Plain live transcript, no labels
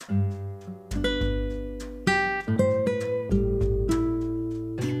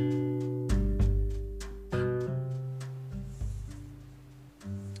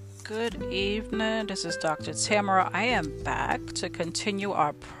evening. This is Dr. Tamara. I am back to continue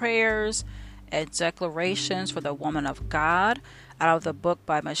our prayers and declarations for the woman of God out of the book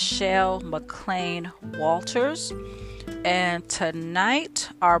by Michelle McLean Walters. And tonight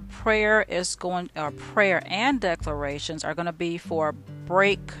our prayer and declarations are going to be for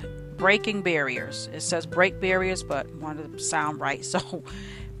breaking barriers. It says break barriers, but wanted to sound right, so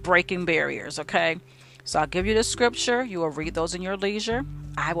breaking barriers, okay? So I'll give you the scripture. You will read those in your leisure.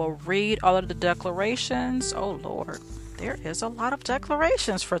 I will read all of the declarations. Oh Lord, there is a lot of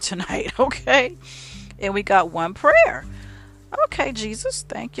declarations for tonight, okay? And we got one prayer. Okay, Jesus,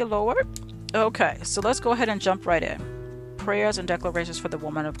 thank you, Lord. Okay, so let's go ahead and jump right in. Prayers and declarations for the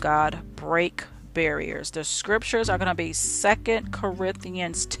woman of God. Break barriers. The scriptures are going to be 2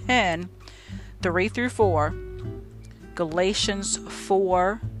 Corinthians 10, 3 through 4, Galatians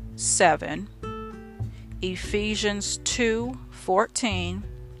 4, 7, Ephesians 2, 14,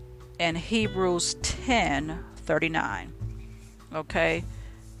 and Hebrews 10, 39. Okay?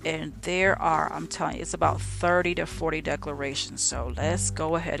 And there are, I'm telling you, it's about 30 to 40 declarations. So let's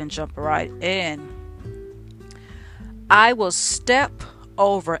go ahead and jump right in. I will step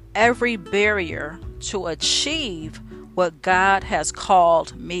over every barrier to achieve what God has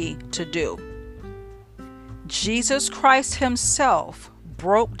called me to do. Jesus Christ himself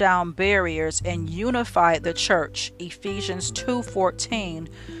broke down barriers and unified the church. Ephesians 2:14.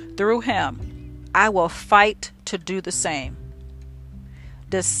 Through him, I will fight to do the same.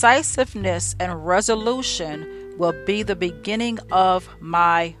 Decisiveness and resolution will be the beginning of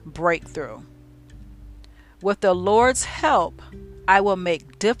my breakthrough. With the Lord's help, I will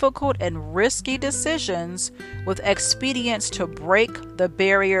make difficult and risky decisions with expedience to break the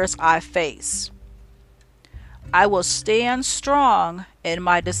barriers I face. I will stand strong in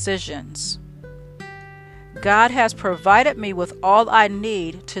my decisions. God has provided me with all I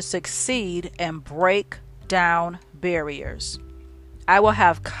need to succeed and break down barriers. I will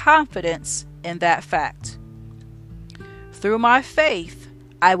have confidence in that fact. Through my faith,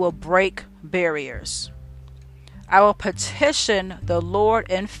 I will break barriers. I will petition the Lord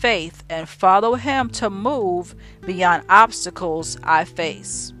in faith and follow him to move beyond obstacles I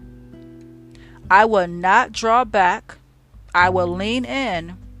face. I will not draw back. I will lean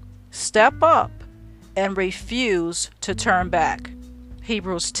in, step up, and refuse to turn back.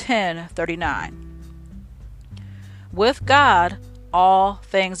 Hebrews 10:39. With God, all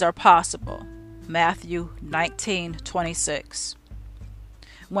things are possible. Matthew 19:26.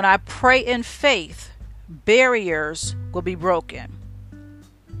 When I pray in faith, barriers will be broken.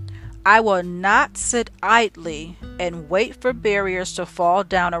 I will not sit idly and wait for barriers to fall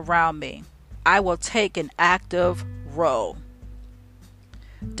down around me. I will take an active role.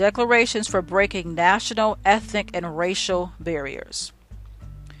 Declarations for breaking national, ethnic, and racial barriers.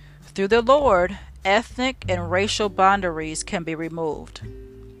 Through the Lord, ethnic and racial boundaries can be removed.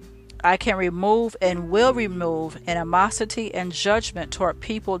 I can remove and will remove animosity and judgment toward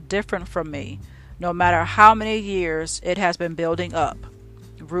people different from me, no matter how many years it has been building up.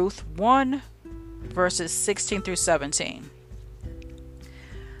 Ruth 1, verses 16 through 17.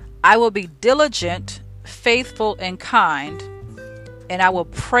 I will be diligent, faithful, and kind, and I will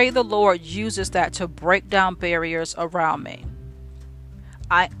pray the Lord uses that to break down barriers around me.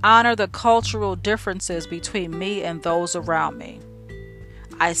 I honor the cultural differences between me and those around me.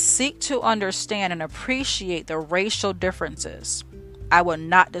 I seek to understand and appreciate the racial differences. I will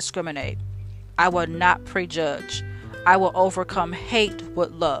not discriminate. I will not prejudge. I will overcome hate with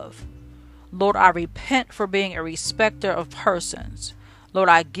love. Lord, I repent for being a respecter of persons. Lord,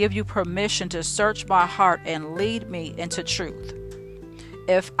 I give you permission to search my heart and lead me into truth.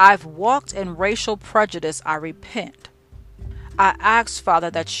 If I've walked in racial prejudice, I repent. I ask, Father,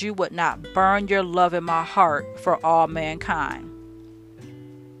 that you would not burn your love in my heart for all mankind.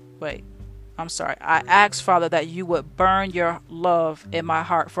 I ask, Father, that you would burn your love in my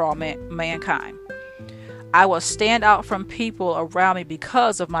heart for all mankind. I will stand out from people around me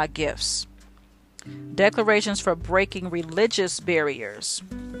because of my gifts. Declarations for breaking religious barriers.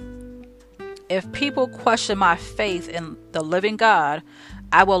 If people question my faith in the living God,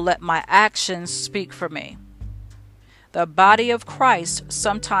 I will let my actions speak for me. The body of Christ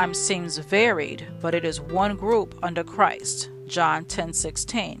sometimes seems varied, but it is one group under Christ. John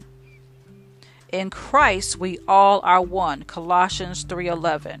 10:16. In Christ we all are one. Colossians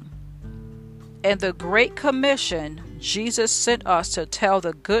 3:11. In the Great Commission, Jesus sent us to tell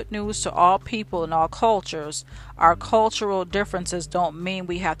the good news to all people in all cultures. Our cultural differences don't mean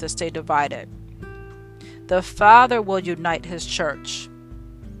we have to stay divided. The Father will unite his church.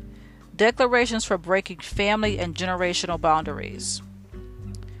 Declarations for breaking family and generational boundaries.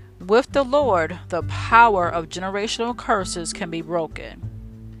 With the Lord, the power of generational curses can be broken.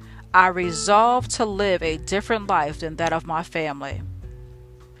 I resolve to live a different life than that of my family.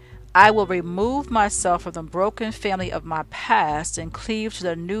 I will remove myself from the broken family of my past and cleave to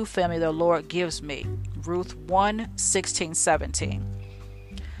the new family the Lord gives me. Ruth 1:16-17.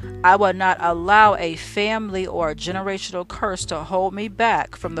 I will not allow a family or a generational curse to hold me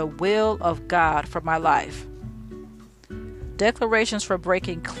back from the will of God for my life. Declarations for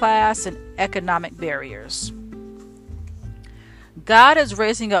breaking class and economic barriers. God is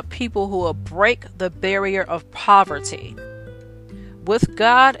raising up people who will break the barrier of poverty. With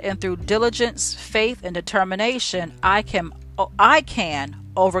God and through diligence, faith, and determination, I can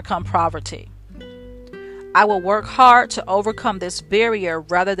overcome poverty. I will work hard to overcome this barrier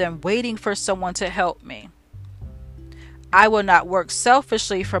rather than waiting for someone to help me. I will not work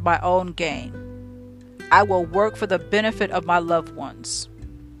selfishly for my own gain. I will work for the benefit of my loved ones.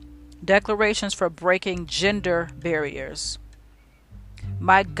 Declarations for breaking gender barriers.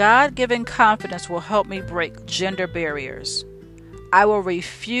 My God-given confidence will help me break gender barriers. I will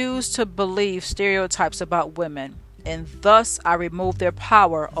refuse to believe stereotypes about women, and thus I remove their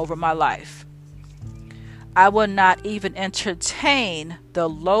power over my life. I will not even entertain the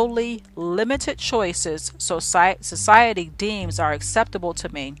lowly, limited choices society deems are acceptable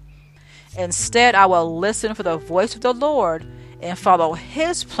to me. Instead, I will listen for the voice of the Lord and follow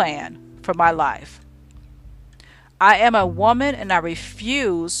His plan for my life. I am a woman, and I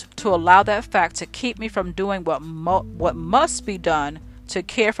refuse to allow that fact to keep me from doing what must be done to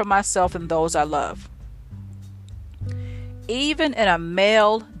care for myself and those I love. Even in a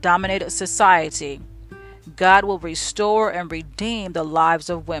male-dominated society, God will restore and redeem the lives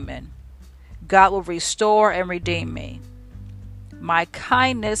of women. God will restore and redeem me. My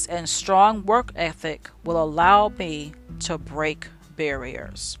kindness and strong work ethic will allow me to break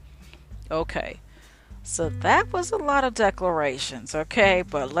barriers. Okay, so that was a lot of declarations, okay?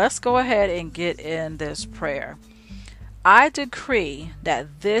 But let's go ahead and get in this prayer. I decree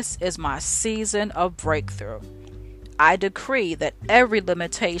that this is my season of breakthrough. I decree that every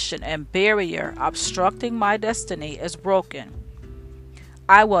limitation and barrier obstructing my destiny is broken.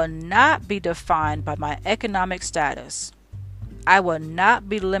 I will not be defined by my economic status. I will not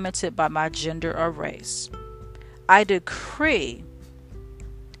be limited by my gender or race. I decree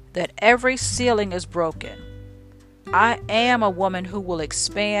that every ceiling is broken. I am a woman who will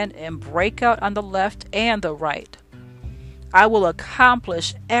expand and break out on the left and the right. I will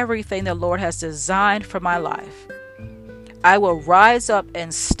accomplish everything the Lord has designed for my life. I will rise up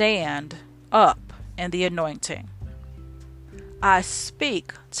and stand up in the anointing. I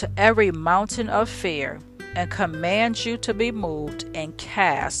speak to every mountain of fear and command you to be moved and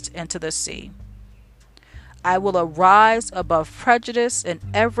cast into the sea. I will arise above prejudice and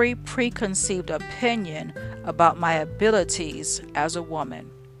every preconceived opinion about my abilities as a woman.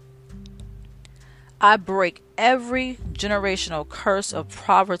 I break every generational curse of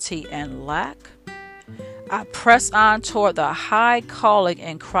poverty and lack. I press on toward the high calling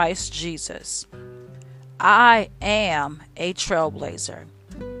in Christ Jesus. I am a trailblazer.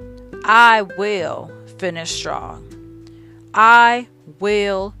 I will finish strong. I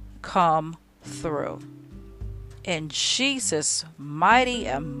will come through. In Jesus' mighty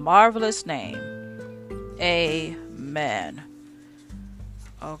and marvelous name, amen.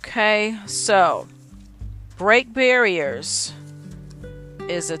 Okay, so Break Barriers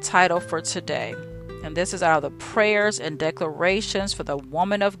is the title for today. And this is out of the prayers and declarations for the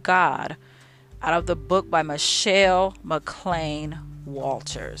woman of God out of the book by Michelle McLean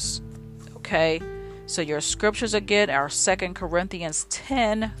Walters. Okay, so your scriptures again are 2 Corinthians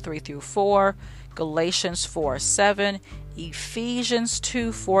 10, 3-4, Galatians 4:7, Ephesians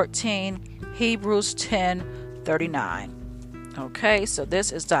 2:14, Hebrews 10:39. Okay, so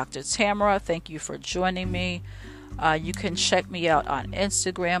this is Dr. Tamara. Thank you for joining me. You can check me out on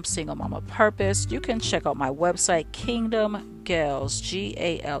Instagram, Single Mama Purpose. You can check out my website, Kingdom Gals,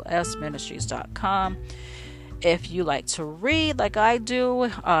 GALS Ministries.com. If you like to read like I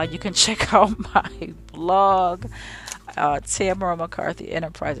do, you can check out my blog,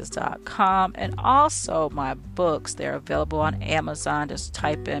 TamaraMcCarthyEnterprises.com, and also my books. They're available on Amazon. Just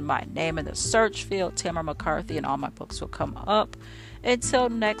type in my name in the search field, Tamara McCarthy, and all my books will come up. Until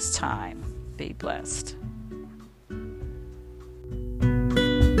next time, be blessed.